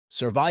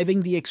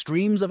Surviving the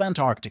extremes of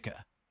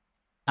Antarctica.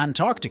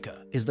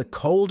 Antarctica is the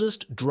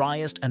coldest,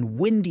 driest, and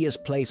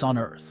windiest place on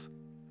Earth.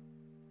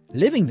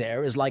 Living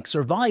there is like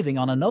surviving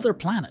on another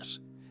planet.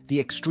 The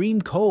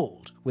extreme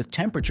cold, with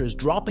temperatures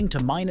dropping to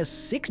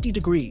 -60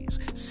 degrees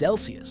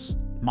Celsius,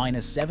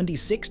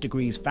 -76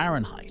 degrees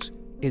Fahrenheit,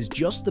 is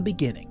just the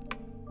beginning.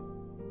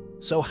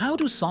 So how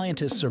do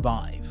scientists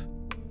survive?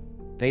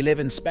 They live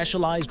in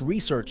specialized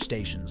research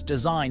stations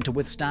designed to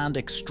withstand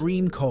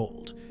extreme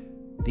cold.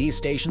 These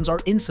stations are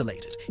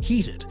insulated,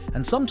 heated,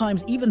 and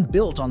sometimes even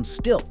built on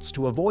stilts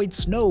to avoid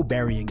snow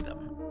burying them.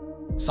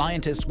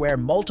 Scientists wear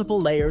multiple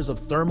layers of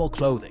thermal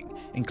clothing,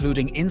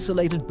 including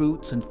insulated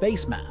boots and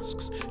face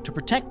masks, to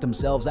protect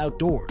themselves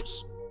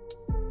outdoors.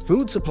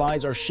 Food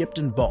supplies are shipped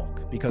in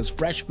bulk because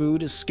fresh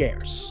food is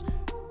scarce.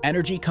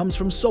 Energy comes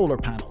from solar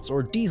panels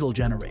or diesel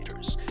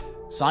generators.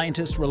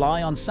 Scientists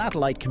rely on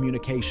satellite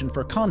communication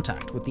for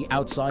contact with the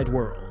outside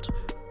world.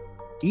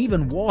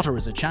 Even water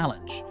is a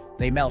challenge.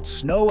 They melt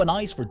snow and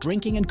ice for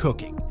drinking and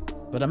cooking.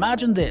 But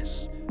imagine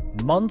this,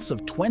 months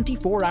of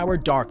 24-hour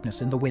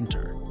darkness in the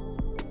winter.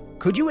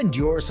 Could you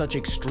endure such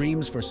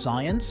extremes for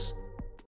science?